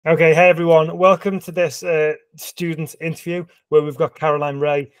Okay, hey everyone, welcome to this student interview where we've got Caroline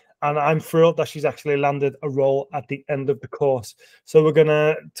Ray, and I'm thrilled that she's actually landed a role at the end of the course. So we're going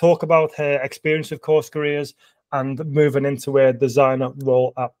to talk about her experience with Coursecareers and moving into a designer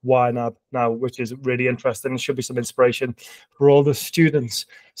role at YNAB now, which is really interesting and should be some inspiration for all the students.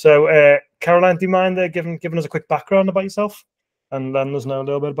 So Caroline, do you mind giving us a quick background about yourself and letting us know a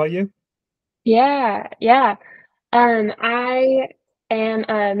little bit about you? Yeah. I am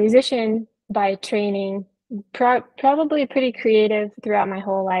a musician by training, probably pretty creative throughout my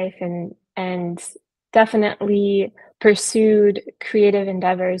whole life and definitely pursued creative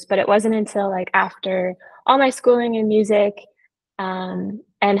endeavors, but it wasn't until like after all my schooling in music, and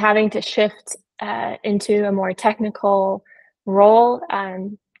having to shift into a more technical role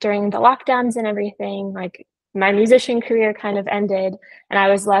during the lockdowns and everything, like my musician career kind of ended, and I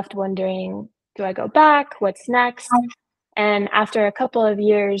was left wondering, do I go back? What's next? And after a couple of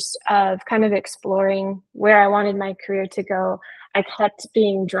years of kind of exploring where I wanted my career to go, I kept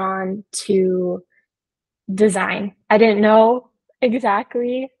being drawn to design. I didn't know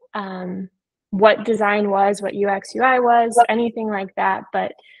exactly what design was, what UX, UI was, anything like that.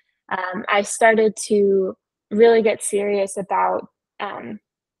 But I started to really get serious about um,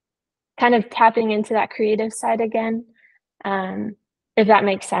 kind of tapping into that creative side again, if that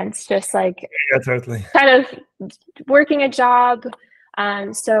makes sense. Just like Yeah, totally. kind of working a job.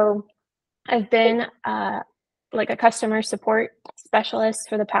 So I've been like a customer support specialist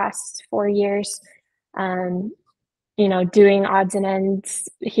for the past 4 years, um, doing odds and ends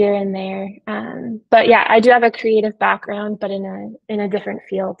here and there. But yeah, I do have a creative background, but in a different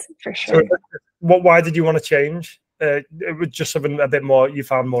field for So sure. why did you want to change? It was just something a bit more you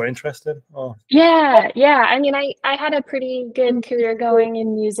found more interesting. Oh, Yeah. I mean, I had a pretty good career going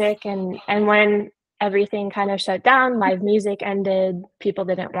in music, and when everything kind of shut down, live music ended, people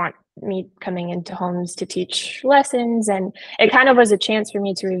didn't want me coming into homes to teach lessons, and it kind of was a chance for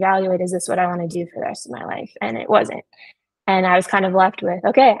me to reevaluate, is this what I want to do for the rest of my life? And it wasn't. And I was kind of left with,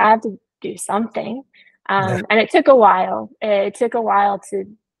 okay, I have to do something. yeah. And it took a while. It took a while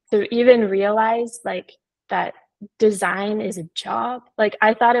to even realize like that design is a job. Like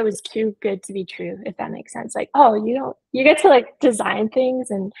I thought it was too good to be true, if that makes sense. Like, oh, you get to like design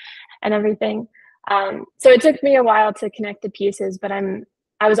things and everything. So it took me a while to connect the pieces, but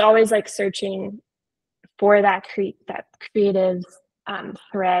I was always like searching for that creative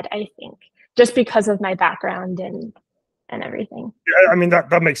thread, I think, just because of my background and everything. Yeah, I mean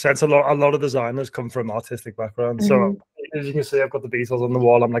that makes sense. A lot of designers come from artistic backgrounds. So Mhm. as you can see, I've got the Beatles on the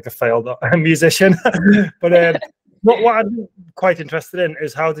wall. I'm like a failed musician. But what I'm quite interested in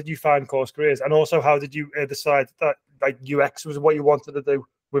is how did you find Coursecareers, and also how did you decide that like UX was what you wanted to do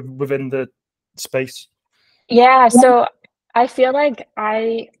within the space? Yeah, so I feel like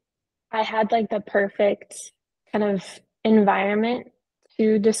I had like the perfect kind of environment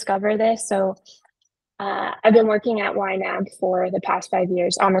to discover this. So I've been working at YNAB for the past 5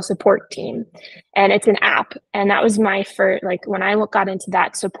 years on the support team, and it's an app. And that was my first, like when I got into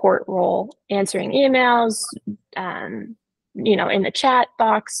that support role, answering emails, in the chat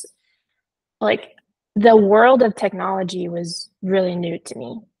box, like the world of technology was really new to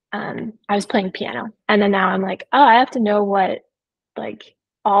me. I was playing piano, and then now I'm like, oh, I have to know what like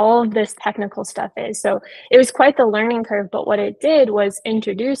all of this technical stuff is. So it was quite the learning curve. But what it did was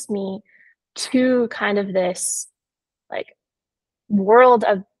introduce me to kind of this like world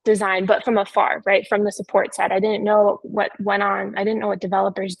of design, but from afar, right? From the support side. I didn't know what went on. I didn't know what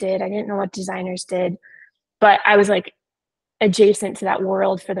developers did. I didn't know what designers did, but I was like adjacent to that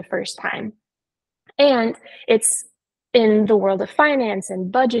world for the first time. And it's in the world of finance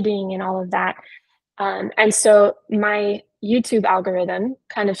and budgeting and all of that. And so my YouTube algorithm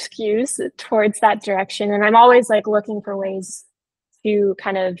kind of skews towards that direction. And I'm always like looking for ways to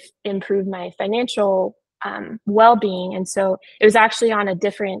kind of improve my financial well-being. And so it was actually on a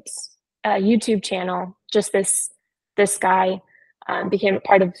different YouTube channel. Just this guy became a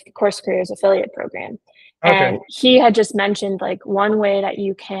part of the Coursecareers affiliate program, Okay. and he had just mentioned like one way that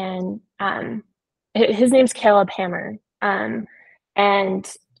you can. His name's Caleb Hammer,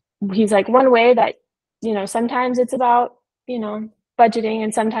 and he's like, one way that sometimes it's about budgeting,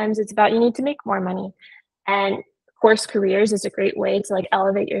 and sometimes it's about you need to make more money. And Coursecareers is a great way to like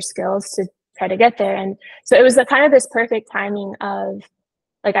elevate your skills to try to get there. And so it was the kind of this perfect timing of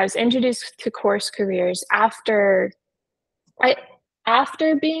like I was introduced to Coursecareers I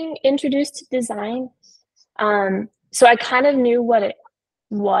after being introduced to design. So I kind of knew what it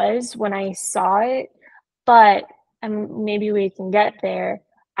was when I saw it, but maybe we can get there.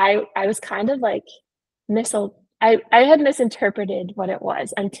 I was kind of like I had misinterpreted what it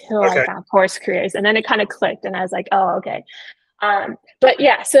was until I Okay. found Coursecareers, and then it kind of clicked, and I was like, oh, okay. But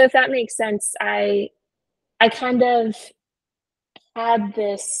yeah, so if that makes sense, I kind of had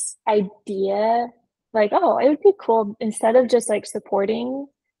this idea like, oh, it would be cool instead of just like supporting,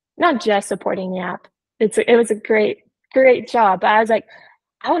 not just supporting the app. It was a great job. But I was like,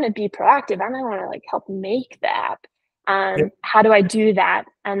 I want to be proactive. I want to like help make the app. Yeah. How do I do that?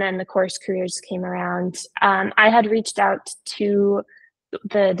 And then the Coursecareers came around. I had reached out to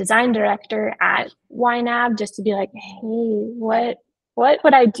the design director at YNAB just to be like, hey, what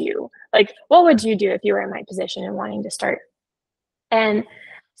would I do? Like, what would you do if you were in my position and wanting to start? And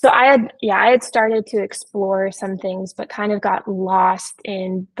so I had started to explore some things, but kind of got lost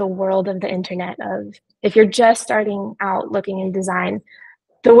in the world of the internet of if you're just starting out looking in design,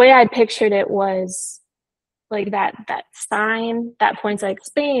 the way I pictured it was like that sign that points like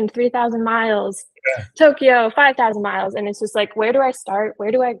Spain 3,000 miles, Yeah. Tokyo 5,000 miles, and it's just like where do I start?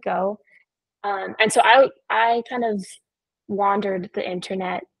 Where do I go? And so I kind of wandered the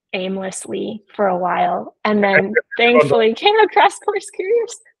internet aimlessly for a while, and then thankfully came across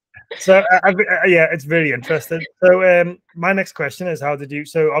Coursecareers. So yeah, it's very interesting. So my next question is, how did you?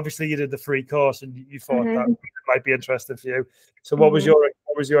 So obviously you did the free course, and you thought that Mm-hmm. might be interesting for you. So Mm-hmm.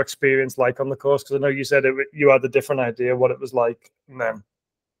 what was your experience like on the course? Because I know you said you had a different idea what it was like, and then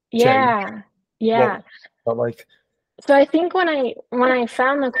change. Yeah, What yeah. felt like? So I think when I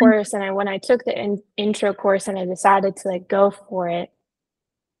found the course and when I took the intro course and I decided to like go for it,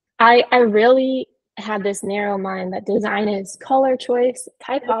 I really had this narrow mind that design is color choice,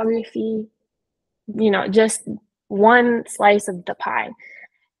 typography, just one slice of the pie.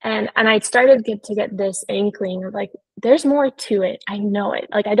 And I started to get this inkling of like, there's more to it. I know it.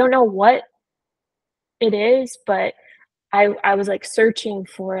 Like I don't know what it is, but I was like searching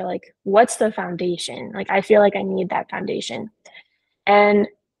for like what's the foundation? Like I feel like I need that foundation. And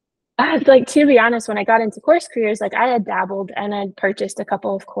like to be honest, when I got into Coursecareers, like I had dabbled and I'd purchased a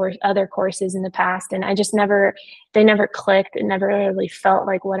couple of other courses in the past, and I just they never clicked. It never really felt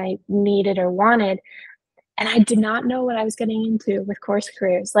like what I needed or wanted. And I did not know what I was getting into with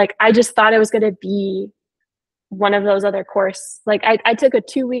Coursecareers. Like I just thought it was going to be one of those other like I took a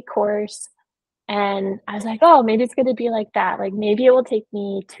 2-week course and I was like, oh, maybe it's going to be like that. Like maybe it will take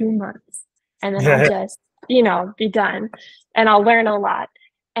me 2 months and then I'll Yeah, just, be done and I'll learn a lot.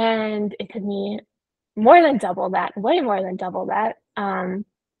 And it took me more than double that, way more than double that. And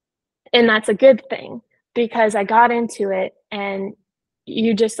that's a good thing because I got into it and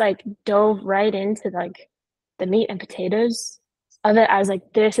you just like dove right into like the meat and potatoes of it. I was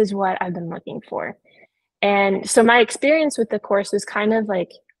like, this is what I've been looking for. And so my experience with the course was kind of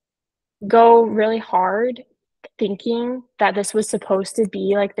like go really hard thinking that this was supposed to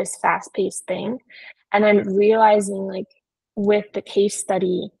be like this fast-paced thing and then realizing like with the case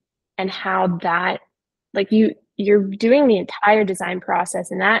study and how that like you're doing the entire design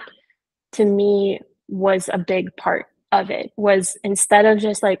process, and that to me was a big part of it was instead of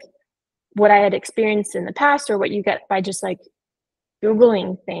just like what I had experienced in the past or what you get by just like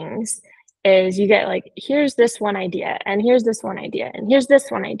Googling things is you get like, here's this one idea, and here's this one idea, and here's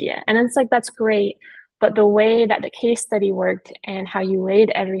this one idea. And it's like, that's great. But the way that the case study worked and how you laid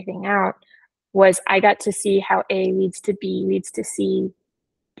everything out was I got to see how A leads to B, leads to C,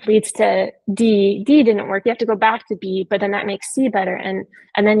 leads to D. D didn't work. You have to go back to B, but then that makes C better. And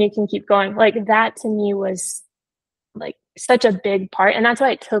then you can keep going. Like that to me was like such a big part. And that's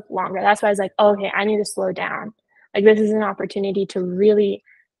why it took longer. That's why I was like, oh, okay, I need to slow down. Like this is an opportunity to really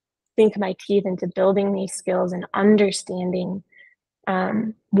sink my teeth into building these skills and understanding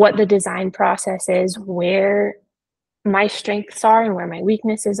what the design process is, where my strengths are and where my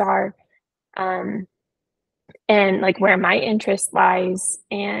weaknesses are, um, and like where my interest lies.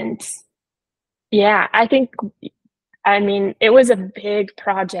 And yeah, I mean, it was a big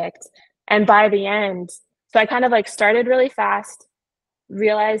project. And by the end, so I kind of like started really fast,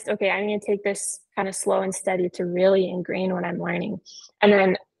 realized, okay, I'm going to take this kind of slow and steady to really ingrain what I'm learning. And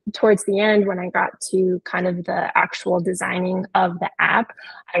then towards the end, when I got to kind of the actual designing of the app,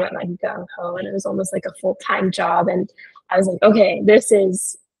 I went like gung ho, and it was almost like a full-time job. And I was like, okay, this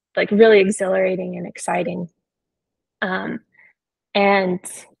is like really exhilarating and exciting. Um, and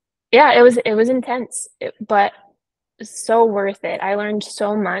yeah, it was intense, but so worth it. I learned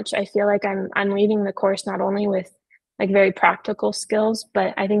so much. I feel like I'm leaving the course not only with like very practical skills,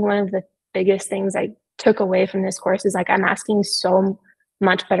 but I think one of the biggest things I took away from this course is like I'm asking so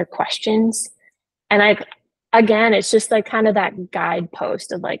much better questions. And again, it's just like kind of that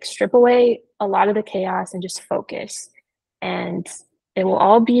guidepost of like strip away a lot of the chaos and just focus. And it will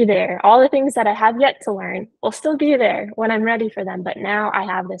all be there. All the things that I have yet to learn will still be there when I'm ready for them. But now I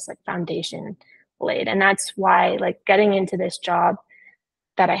have this like foundation laid. And that's why like getting into this job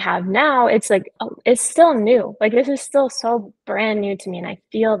that I have now, it's like, oh, it's still new. Like this is still so brand new to me. And I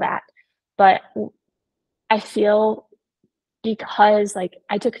feel that. But I feel because like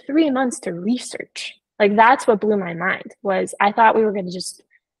I took 3 months to research. Like that's what blew my mind was I thought we were going to just,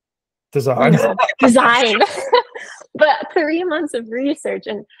 Design. design. But 3 months of research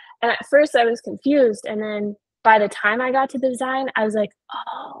and at first I was confused. And then by the time I got to design, I was like,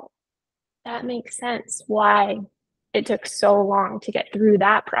 oh, that makes sense why it took so long to get through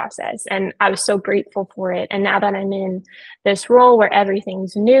that process. And I was so grateful for it. And now that I'm in this role where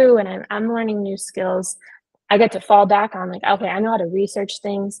everything's new and I'm learning new skills, I get to fall back on like, okay, I know how to research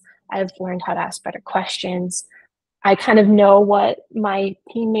things. I've learned how to ask better questions. I kind of know what my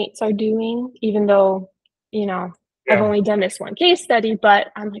teammates are doing, even though, I've Yeah. only done this one case study, but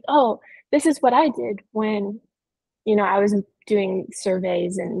I'm like, oh, this is what I did when, I was doing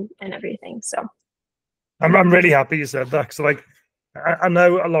surveys and everything. So I'm really happy you said that because like I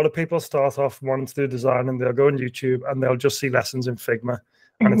know a lot of people start off wanting to do design and they'll go on YouTube and they'll just see lessons in Figma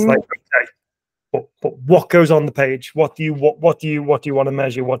and it's like, okay, but what goes on the page? What do you want to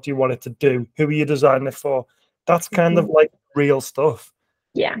measure? What do you want it to do? Who are you designing it for? That's kind of like real stuff.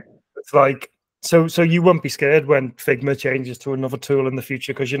 yeah. It's like so you won't be scared when Figma changes to another tool in the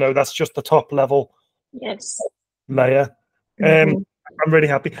future because that's just the top level Yes. layer. I'm really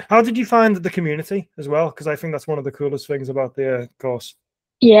happy. How did you find the community as well? Because I think that's one of the coolest things about the course.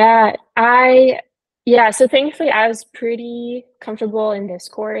 Yeah, so thankfully I was pretty comfortable in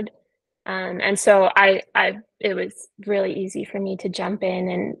Discord. And so it was really easy for me to jump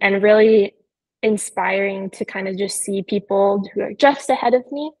in and really inspiring to kind of just see people who are just ahead of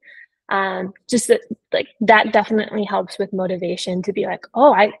me. Just that, like that definitely helps with motivation to be like,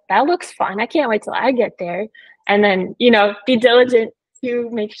 oh, that looks fun. I can't wait till I get there. And then, be diligent to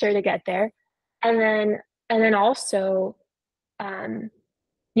make sure to get there. And then also, um,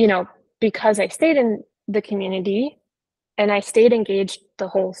 because I stayed in the community and I stayed engaged the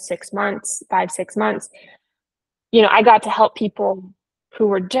whole 6 months, 5, 6 months, I got to help people who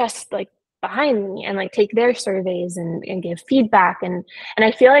were just like behind me and like take their surveys and give feedback. And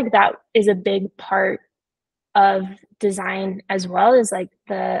I feel like that is a big part of design as well as like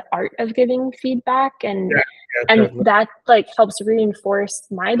the art of giving feedback and Totally. that like helps reinforce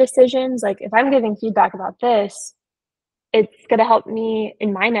my decisions. Like if I'm giving feedback about this, it's going to help me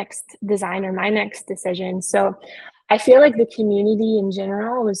in my next design or my next decision. So I feel like the community in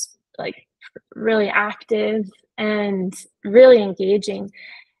general was like really active and really engaging.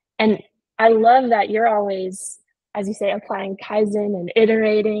 And I love that you're always, as you say, applying Kaizen and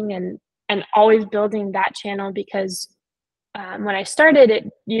iterating and always building that channel because when I started it,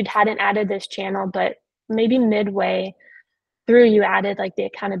 you hadn't added this channel, but maybe midway through you added like the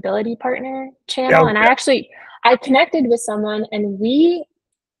accountability partner channel. And I connected with someone and we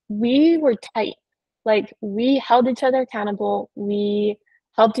were tight. Like we held each other accountable. We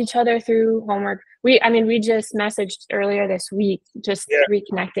helped each other through homework. We just messaged earlier this week, just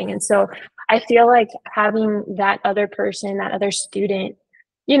reconnecting. And so I feel like having that other person, that other student,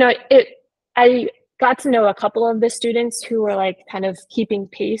 I got to know a couple of the students who were like kind of keeping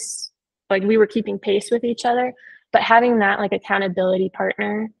pace. Like we were keeping pace with each other, but having that like accountability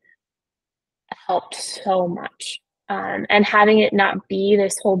partner helped so much. And having it not be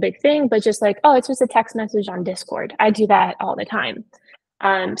this whole big thing, but just like, oh, it's just a text message on Discord. I do that all the time.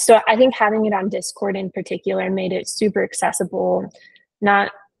 So I think having it on Discord in particular made it super accessible.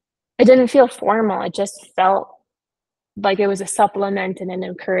 It didn't feel formal. It just felt like it was a supplement and an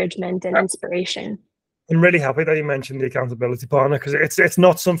encouragement and inspiration. I'm really happy that you mentioned the accountability partner because it's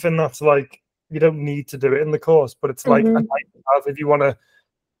not something that's like you don't need to do it in the course, but it's like a nice to have if you want to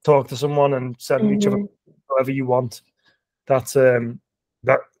talk to someone and send each other whatever you want. That's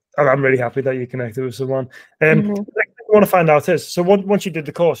that I'm really happy that you connected with someone. What I want to find out is so once you did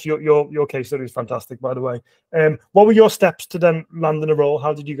the course, your case study is fantastic, by the way. What were your steps to then land in a role?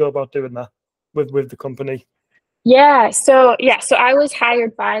 How did you go about doing that with the company? So I was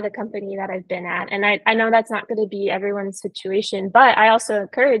hired by the company that I've been at, and I know that's not going to be everyone's situation, but I also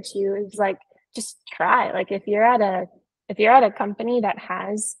encourage you is like just try. Like if you're at a company that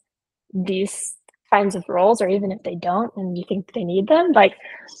has these kinds of roles, or even if they don't and you think they need them, like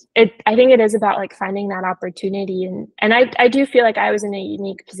I think it is about like finding that opportunity. And I do feel like I was in a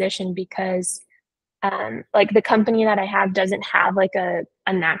unique position because like the company that I have doesn't have like a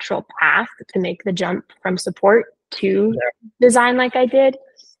natural path to make the jump from support to design like I did.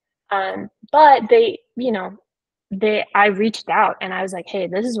 But they, I reached out and I was like, hey,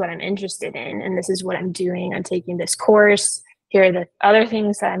 this is what I'm interested in, and this is what I'm doing. I'm taking this course. Here are the other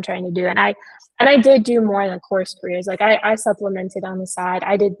things that I'm trying to do. And I did do more than Coursecareers. Like I supplemented on the side.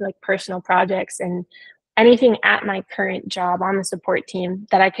 I did like personal projects and anything at my current job on the support team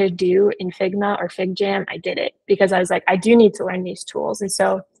that I could do in Figma or FigJam, I did it because I was like, I do need to learn these tools. And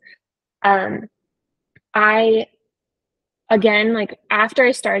so I, again, like after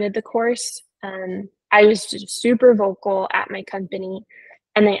I started the course, I was just super vocal at my company,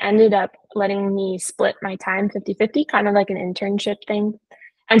 and they ended up letting me split my time 50-50, kind of like an internship thing.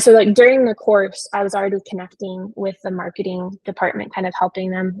 And so like during the course, I was already connecting with the marketing department, kind of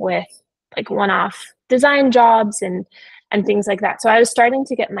helping them with like one-off design jobs and things like that. So I was starting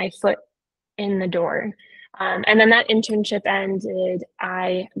to get my foot in the door. And then that internship ended,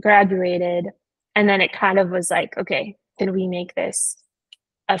 I graduated, and then it kind of was like, okay, can we make this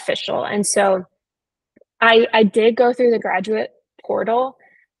official? And so I did go through the graduate portal,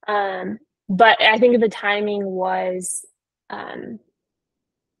 but I think the timing was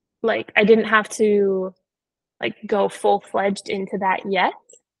like I didn't have to like go full-fledged into that yet.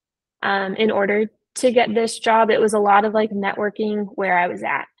 In order to get this job, it was a lot of like networking where I was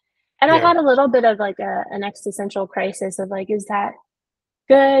at. And I had a little bit of like an existential crisis of like, is that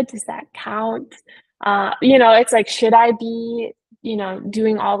good? Does that count? You know, it's like, should I be, you know,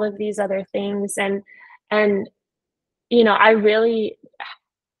 doing all of these other things? And, you know, I really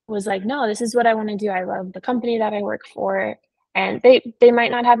was like, no, this is what I want to do. I love the company that I work for. And they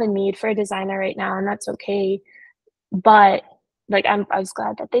might not have a need for a designer right now, and that's okay. But like I was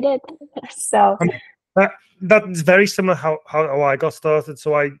glad that they did. So that's very similar how I got started.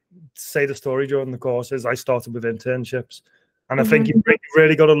 So I say the story during the courses. I started with internships, and I think you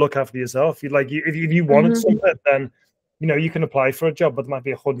really got to look after yourself. If you wanted something, then you know you can apply for a job, but there might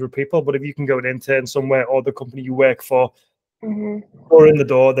be 100 people. But if you can go and intern somewhere, or the company you work for, or in the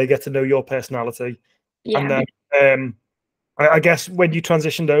door, they get to know your personality. And then I guess when you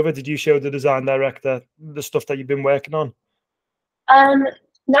transitioned over, did you show the design director the stuff that you've been working on?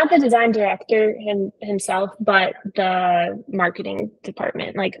 Not the design director himself, but the marketing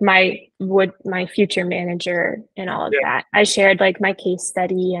department, like my future manager and all of that. I shared like my case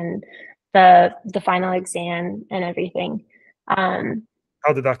study and the final exam and everything.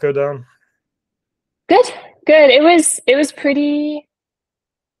 How did that go down? Good. It was pretty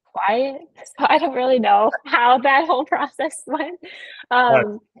quiet, so I don't really know how that whole process went.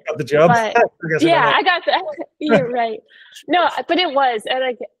 Got the job. But yeah, I got that. You're right. No, but it was, and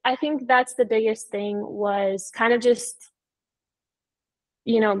like I think that's the biggest thing was kind of just,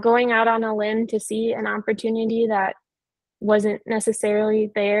 you know, going out on a limb to see an opportunity that wasn't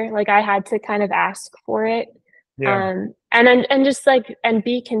necessarily there. Like I had to kind of ask for it. And just like and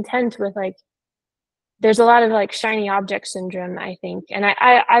be content with like there's a lot of like shiny object syndrome, I think. And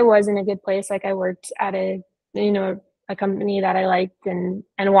I was in a good place. Like I worked at a, you know, a company that I liked and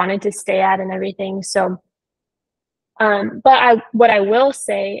wanted to stay at and everything. So, but what I will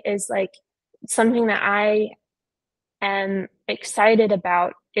say is like something that I am excited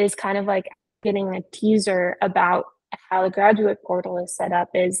about is kind of like getting a teaser about how the graduate portal is set up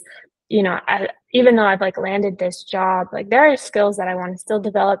is, you know, even though I've like landed this job, like there are skills that I want to still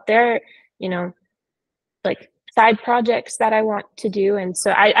develop there, you know, like side projects that I want to do. And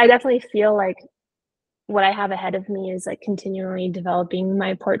so I definitely feel like what I have ahead of me is like continually developing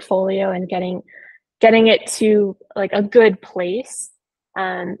my portfolio and getting it to like a good place.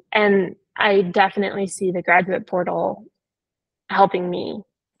 And I definitely see the graduate portal helping me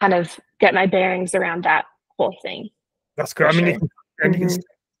kind of get my bearings around that whole thing. That's great. I mean,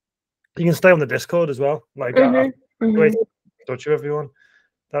 you can stay on the Discord as well. Like, touch with everyone.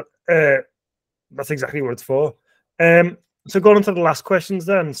 That's exactly what it's for. So going on to the last questions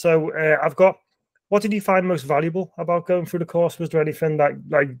then. So I've got, what did you find most valuable about going through the course? Was there anything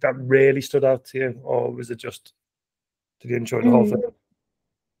that really stood out to you, or was it just, did you enjoy the whole thing?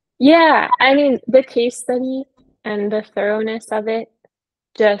 Yeah, I mean, the case study and the thoroughness of it,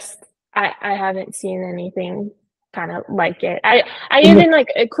 just I haven't seen anything kind of like it. I even like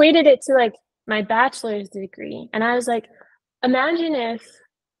equated it to like my bachelor's degree, and I was like, imagine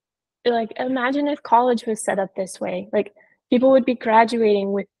if college was set up this way. Like people would be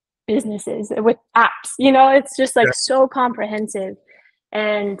graduating with businesses, with apps, you know, it's just like so comprehensive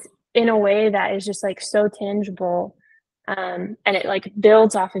and in a way that is just like so tangible. And it like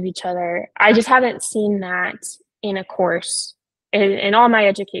builds off of each other. I just haven't seen that in a course in all my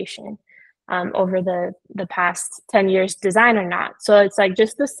education over the past 10 years, design or not. So it's like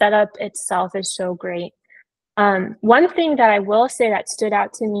just the setup itself is so great. One thing that I will say that stood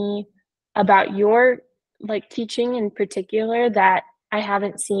out to me about your like teaching in particular that I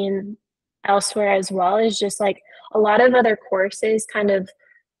haven't seen elsewhere as well is just like a lot of other courses kind of,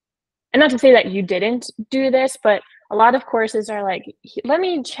 and not to say that you didn't do this, but a lot of courses are like, let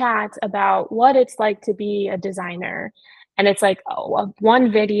me chat about what it's like to be a designer. And it's like, oh,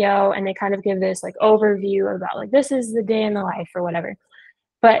 one video, and they kind of give this like overview about like, this is the day in the life or whatever.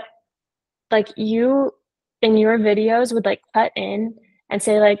 But like you in your videos would like cut in and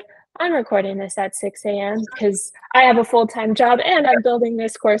say like, I'm recording this at 6 a.m. because I have a full-time job and I'm building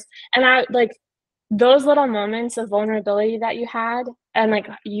this course. And I like those little moments of vulnerability that you had and like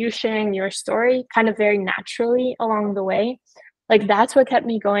you sharing your story kind of very naturally along the way. Like that's what kept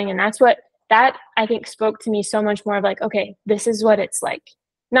me going. And that I think spoke to me so much more of like, okay, this is what it's like.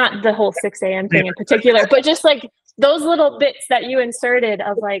 Not the whole 6 a.m. thing in particular, but just like those little bits that you inserted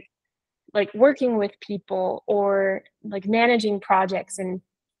of like working with people or like managing projects. And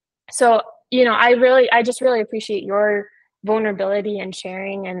so, you know, I just really appreciate your vulnerability and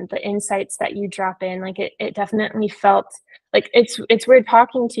sharing and the insights that you drop in. Like it definitely felt like it's weird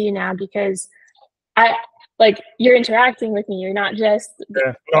talking to you now because I like you're interacting with me. You're not just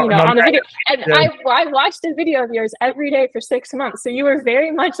you know on the video. And I watched a video of yours every day for 6 months. So you were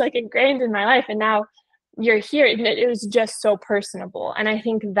very much like ingrained in my life, and now you're here. And it was just so personable. And I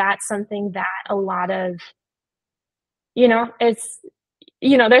think that's something that a lot of, you know, it's,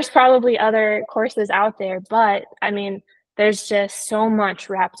 you know, there's probably other courses out there, but I mean, there's just so much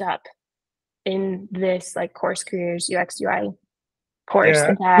wrapped up in this like Coursecareers UX UI course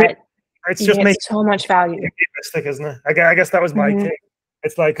that it's just makes so much value. Realistic, isn't it? I guess that was my thing.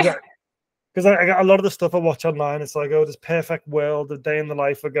 It's like because I got a lot of the stuff I watch online. It's like, oh, this perfect world, a day in the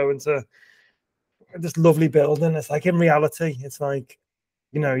life of going to this lovely building. It's like in reality, it's like,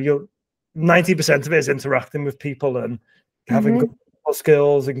 you know, you're 90% of it is interacting with people and having good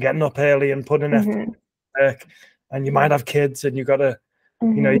skills and getting up early and putting effort work. And you might have kids and you gotta,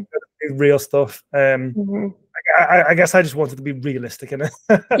 you know, you gotta do real stuff. I guess I just wanted to be realistic in it.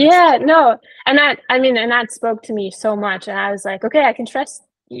 Yeah, no. And that spoke to me so much. And I was like, okay, I can trust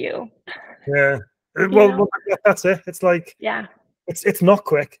you. Yeah. Well, that's it. It's like, yeah, it's not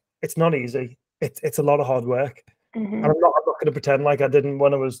quick. It's not easy. It's a lot of hard work. And I'm not going to pretend like I didn't,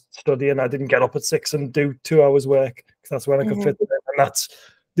 when I was studying, I didn't get up at 6 and do 2 hours work because that's when I could fit it in. And that's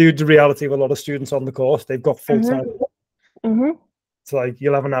the reality of a lot of students on the course. They've got full time. It's like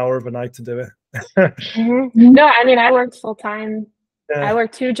you'll have an hour of a night to do it. No, I mean, I worked full time. I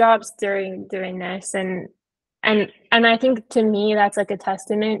worked 2 jobs during doing this, and I think to me that's like a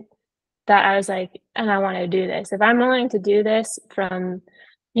testament that I was like, and I want to do this. If I'm willing to do this from,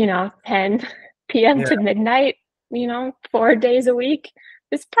 you know, 10 p.m. to midnight, you know, 4 days a week,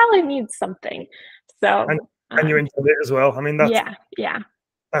 this probably means something. So and you enjoy it as well. I mean, that's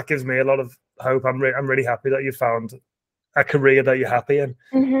that gives me a lot of hope. I'm really happy that you found a career that you're happy in.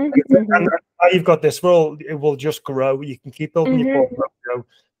 And now you've got this role, it will just grow. You can keep building your portfolio.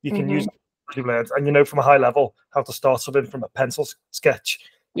 You can use what you learned, and you know from a high level how to start something from a pencil sketch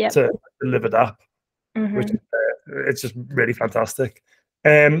to deliver that, which it's just really fantastic.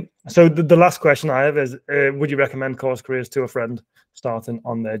 So the last question I have is, would you recommend Coursecareers to a friend starting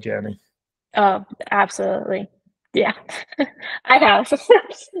on their journey? Oh, absolutely. Yeah, I have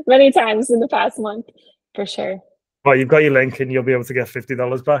many times in the past month, for sure. Well, you've got your link and you'll be able to get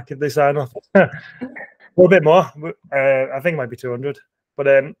 $50 back if they sign up. Or a bit more. I think it might be 200. But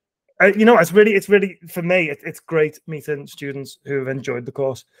you know, it's really for me. It's great meeting students who have enjoyed the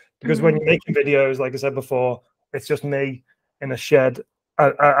course, because when you're making videos, like I said before, it's just me in a shed,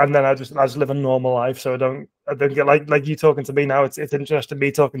 and then I just live a normal life. So I don't get like you talking to me now. It's interesting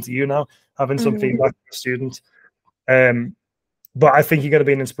me talking to you now, having some feedback from a student. But I think you're going to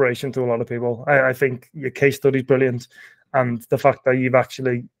be an inspiration to a lot of people. I think your case study is brilliant, and the fact that you've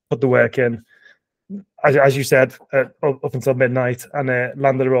actually put the work in, as you said, up until midnight, and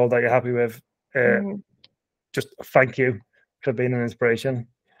landed a role that you're happy with. Just thank you for being an inspiration.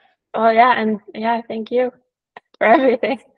 Oh yeah, and yeah, thank you for everything.